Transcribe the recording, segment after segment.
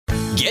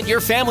Get your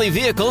family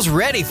vehicles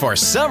ready for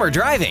summer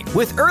driving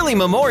with early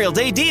Memorial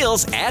Day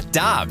deals at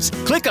Dobbs.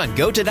 Click on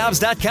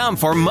GoToDobbs.com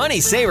for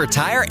money saver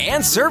tire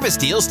and service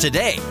deals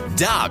today.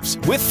 Dobbs,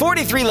 with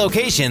 43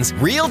 locations,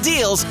 real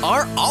deals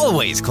are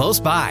always close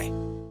by.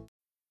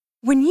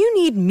 When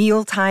you need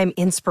mealtime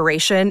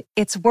inspiration,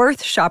 it's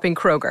worth shopping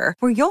Kroger,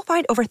 where you'll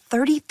find over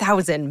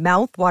 30,000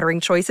 mouth-watering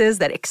choices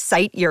that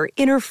excite your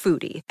inner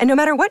foodie. And no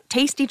matter what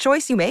tasty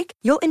choice you make,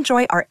 you'll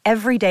enjoy our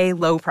everyday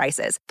low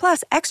prices,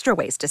 plus extra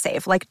ways to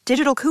save, like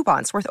digital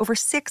coupons worth over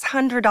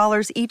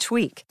 $600 each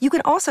week. You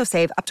can also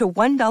save up to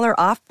 $1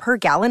 off per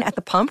gallon at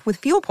the pump with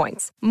fuel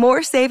points.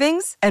 More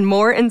savings and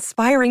more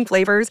inspiring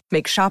flavors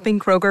make shopping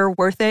Kroger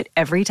worth it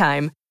every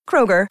time.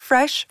 Kroger,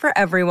 fresh for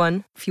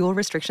everyone. Fuel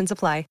restrictions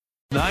apply.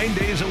 9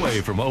 days away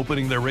from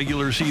opening their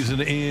regular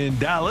season in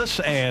Dallas,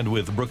 and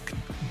with Brooke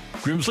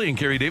Grimsley and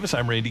Kerry Davis,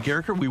 I'm Randy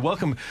Carricker. We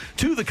welcome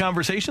to the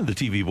conversation the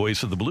TV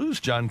voice of the Blues,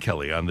 John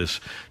Kelly, on this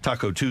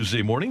Taco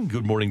Tuesday morning.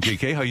 Good morning,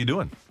 JK. How you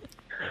doing?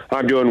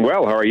 I'm doing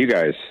well. How are you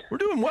guys? We're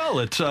doing well.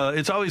 It's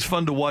always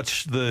fun to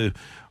watch the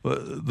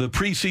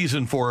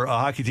preseason for a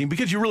hockey team,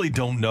 because you really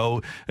don't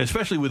know,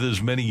 especially with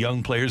as many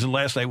young players. And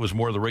last night was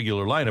more the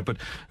regular lineup, but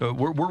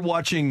we're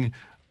watching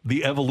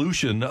the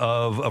evolution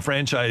of a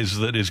franchise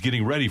that is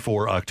getting ready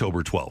for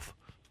October 12th.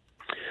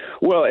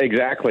 Well,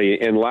 exactly.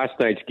 And last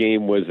night's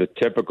game was a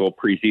typical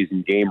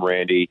preseason game,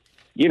 Randy.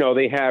 You know,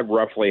 they had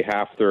roughly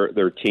half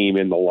their team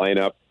in the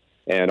lineup,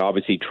 and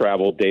obviously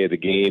traveled day of the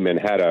game and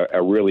had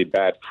a really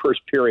bad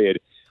first period.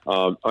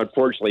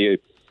 Unfortunately,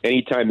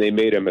 anytime they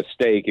made a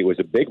mistake, it was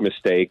a big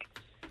mistake,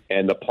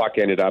 and the puck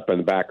ended up in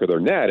the back of their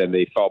net, and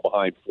they fell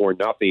behind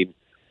 4-0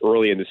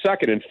 early in the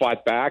second and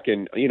fought back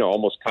and,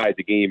 almost tied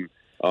the game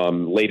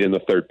late in the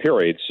third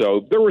period.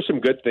 So there were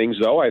some good things,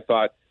 though. I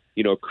thought,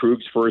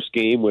 Krug's first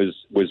game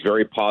was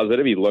very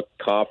positive. He looked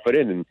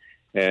confident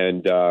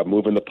and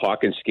moving the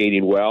puck and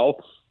skating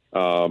well.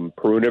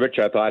 Perunovich,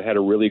 I thought, had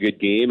a really good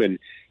game. And,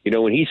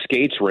 when he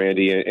skates,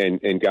 Randy,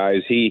 and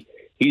guys,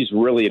 he's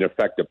really an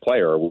effective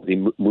player. He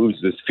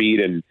moves his feet,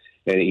 and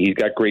he's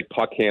got great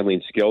puck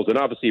handling skills. And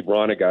obviously,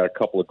 Vrana got a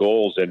couple of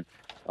goals, and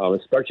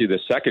especially the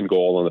second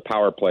goal on the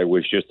power play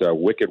was just a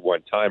wicked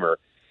one-timer.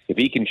 If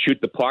he can shoot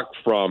the puck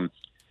from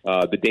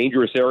the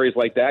dangerous areas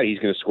like that, he's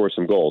going to score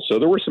some goals. So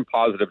there were some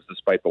positives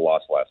despite the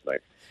loss last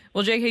night.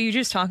 Well, JK, you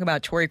just talk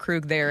about Torey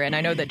Krug there, and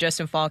I know that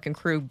Justin Falk and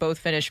Krug both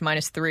finished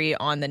 -3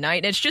 on the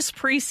night. It's just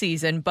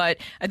preseason, but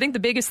I think the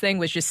biggest thing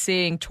was just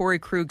seeing Torey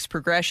Krug's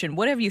progression.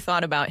 What have you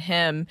thought about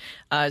him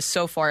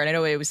so far? And I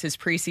know it was his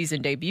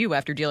preseason debut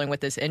after dealing with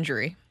this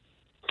injury.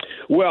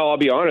 Well, I'll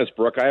be honest,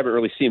 Brooke, I haven't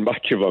really seen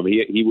much of him.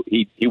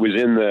 He was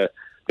in the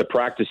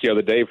practice the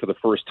other day for the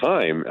first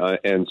time,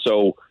 and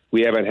so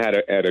we haven't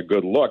had a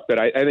good look. But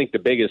I think the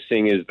biggest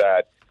thing is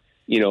that,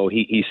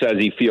 he says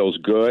he feels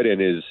good,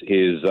 and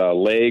his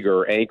leg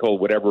or ankle,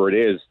 whatever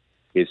it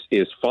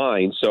is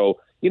fine. So,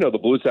 the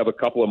Blues have a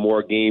couple of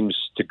more games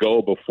to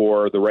go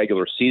before the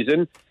regular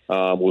season.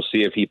 We'll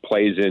see if he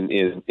plays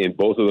in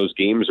both of those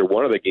games or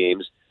one of the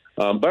games.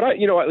 But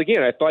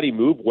again, I thought he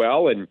moved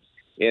well, and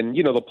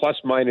the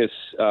plus-minus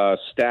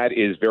stat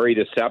is very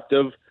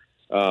deceptive.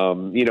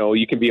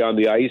 You can be on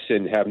the ice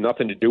and have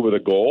nothing to do with a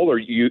goal, or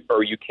you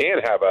can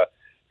have a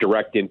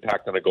direct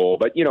impact on a goal.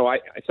 But,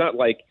 it's not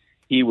like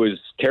he was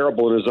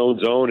terrible in his own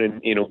zone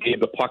and, gave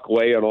the puck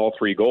away on all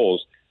three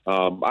goals.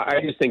 I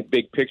just think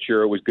big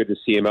picture, it was good to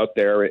see him out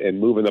there and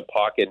moving the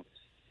puck. And,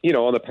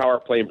 on the power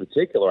play in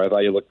particular, I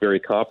thought he looked very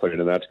confident,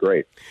 and that's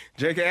great.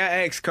 JK,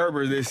 I asked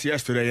Kerber this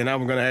yesterday, and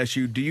I'm going to ask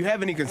you, do you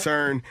have any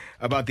concern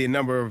about the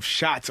number of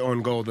shots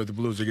on goal that the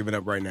Blues are giving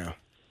up right now?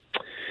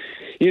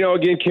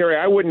 Again, Kerry,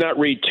 I would not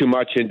read too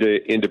much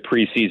into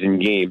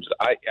preseason games.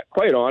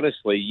 Quite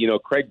honestly,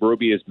 Craig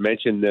Berube has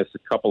mentioned this a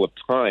couple of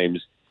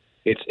times.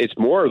 It's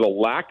more of the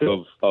lack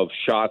of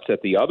shots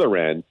at the other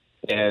end.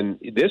 And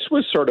this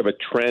was sort of a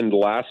trend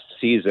last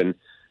season.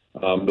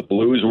 The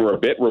Blues were a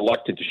bit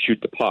reluctant to shoot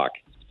the puck.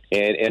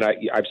 And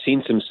I've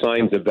seen some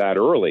signs of that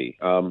early.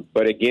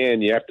 But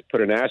again, you have to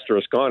put an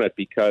asterisk on it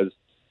because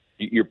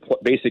you're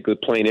basically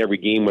playing every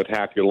game with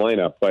half your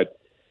lineup. But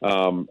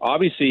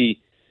obviously,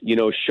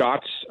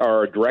 shots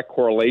are a direct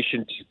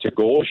correlation to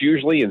goals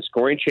usually and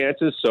scoring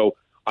chances. So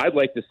I'd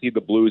like to see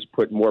the Blues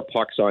put more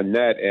pucks on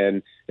net,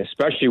 and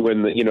especially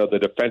when the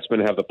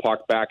defensemen have the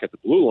puck back at the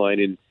blue line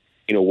and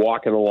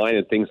walking the line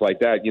and things like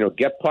that.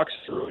 Get pucks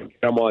through and get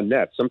them on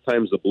net.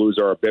 Sometimes the Blues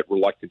are a bit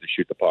reluctant to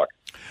shoot the puck.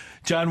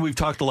 John, we've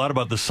talked a lot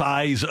about the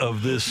size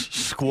of this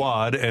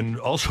squad and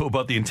also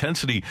about the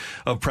intensity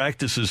of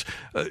practices.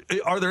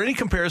 Are there any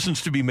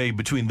comparisons to be made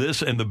between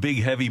this and the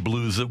big, heavy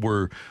Blues that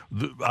were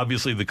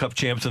obviously the Cup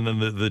champs and then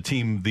the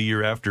team the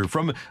year after?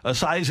 From a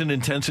size and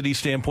intensity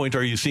standpoint,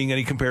 are you seeing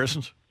any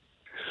comparisons?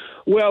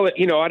 Well,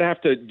 I'd have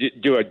to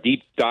do a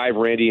deep dive,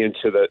 Randy,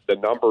 into the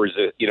numbers.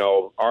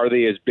 Are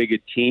they as big a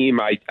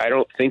team? I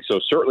don't think so.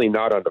 Certainly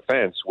not on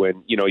defense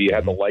when, you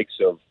had the likes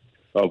of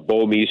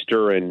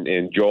Bouwmeester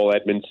and Joel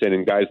Edmondson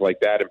and guys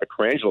like that. And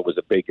Pietrangelo was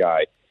a big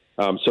guy.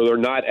 So they're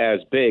not as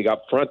big.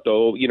 Up front,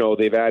 though,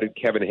 they've added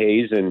Kevin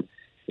Hayes and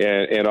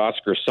and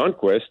Oscar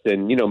Sundqvist,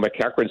 and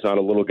McEachran's not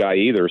a little guy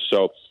either.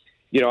 So,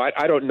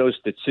 I don't know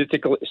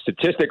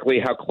statistically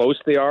how close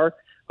they are,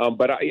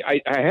 but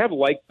I have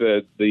liked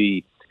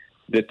the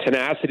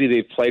tenacity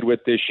they've played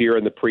with this year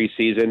in the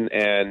preseason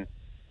and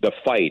the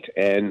fight.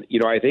 And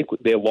I think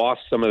they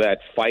lost some of that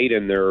fight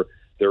and their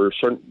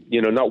certain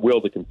not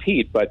will to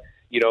compete, but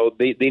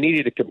they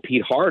needed to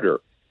compete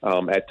harder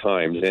at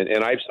times.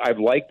 And I've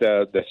liked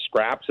the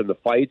scraps and the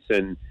fights.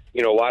 And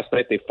last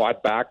night they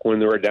fought back when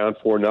they were down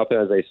 4-0,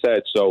 as I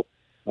said. So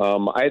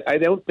I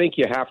don't think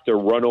you have to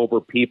run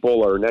over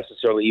people or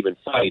necessarily even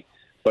fight,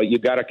 but you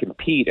got to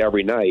compete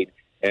every night.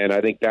 And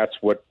I think that's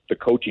what the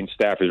coaching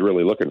staff is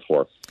really looking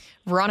for.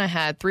 Vrana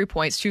had 3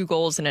 points, 2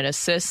 goals, and an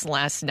assist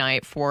last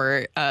night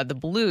for the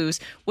Blues.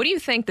 What do you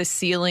think the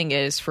ceiling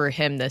is for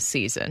him this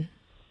season?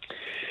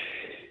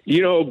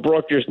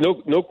 Brooke, there's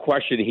no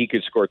question he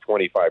could score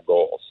 25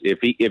 goals. If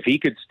he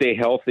could stay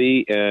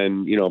healthy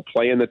and,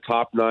 play in the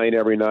top 9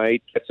 every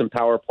night, get some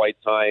power play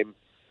time,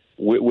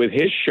 with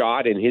his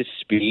shot and his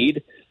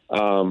speed,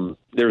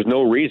 there's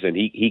no reason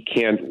he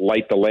can't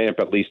light the lamp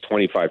at least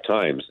 25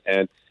 times.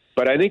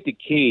 But I think the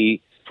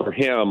key for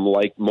him,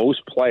 like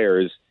most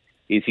players,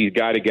 is he's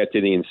got to get to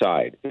the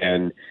inside.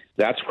 And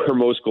that's where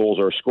most goals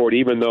are scored,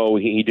 even though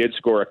he did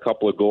score a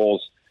couple of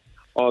goals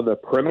on the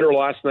perimeter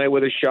last night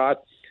with a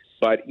shot.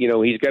 But, he's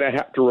going to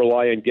have to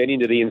rely on getting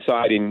to the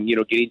inside and,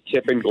 getting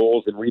tip-in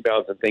goals and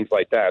rebounds and things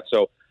like that.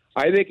 So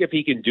I think if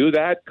he can do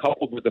that,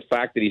 coupled with the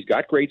fact that he's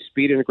got great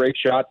speed and a great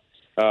shot,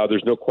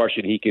 there's no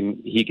question he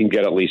can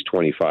get at least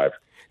 25.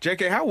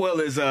 JK, how well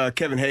is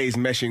Kevin Hayes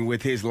meshing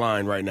with his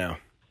line right now?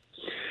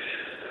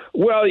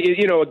 Well,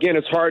 again,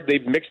 it's hard.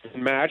 They've mixed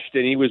and matched,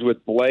 and he was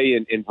with Blais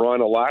and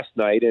Vrana last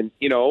night, and,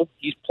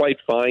 he's played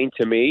fine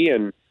to me.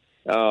 And,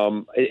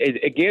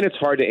 again, it's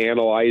hard to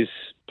analyze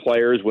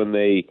players when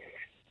they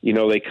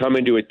come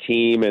into a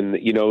team and,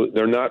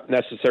 they're not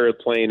necessarily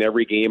playing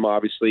every game,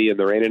 obviously, and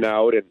they're in and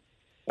out.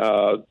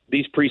 And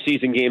these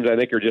preseason games, I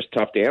think, are just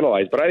tough to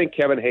analyze. But I think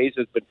Kevin Hayes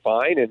has been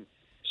fine and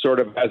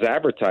sort of as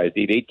advertised.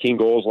 He had 18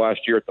 goals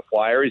last year at the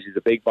Flyers. He's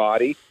a big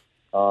body.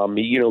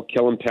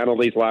 Killing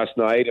penalties last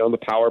night on the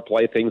power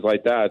play, things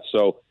like that.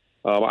 So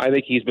I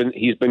think he's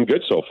been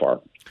good so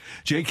far.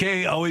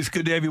 JK, always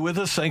good to have you with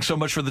us. Thanks so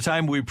much for the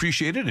time. We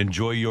appreciate it.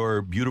 Enjoy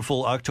your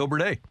beautiful October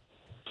day.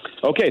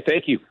 Okay,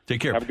 thank you.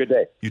 Take care. Have a good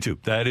day. You too.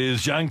 That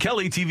is John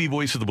Kelly, TV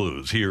voice of the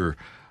Blues here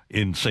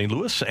in St.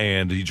 Louis,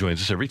 and he joins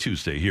us every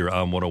Tuesday here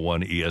on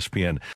 101 ESPN.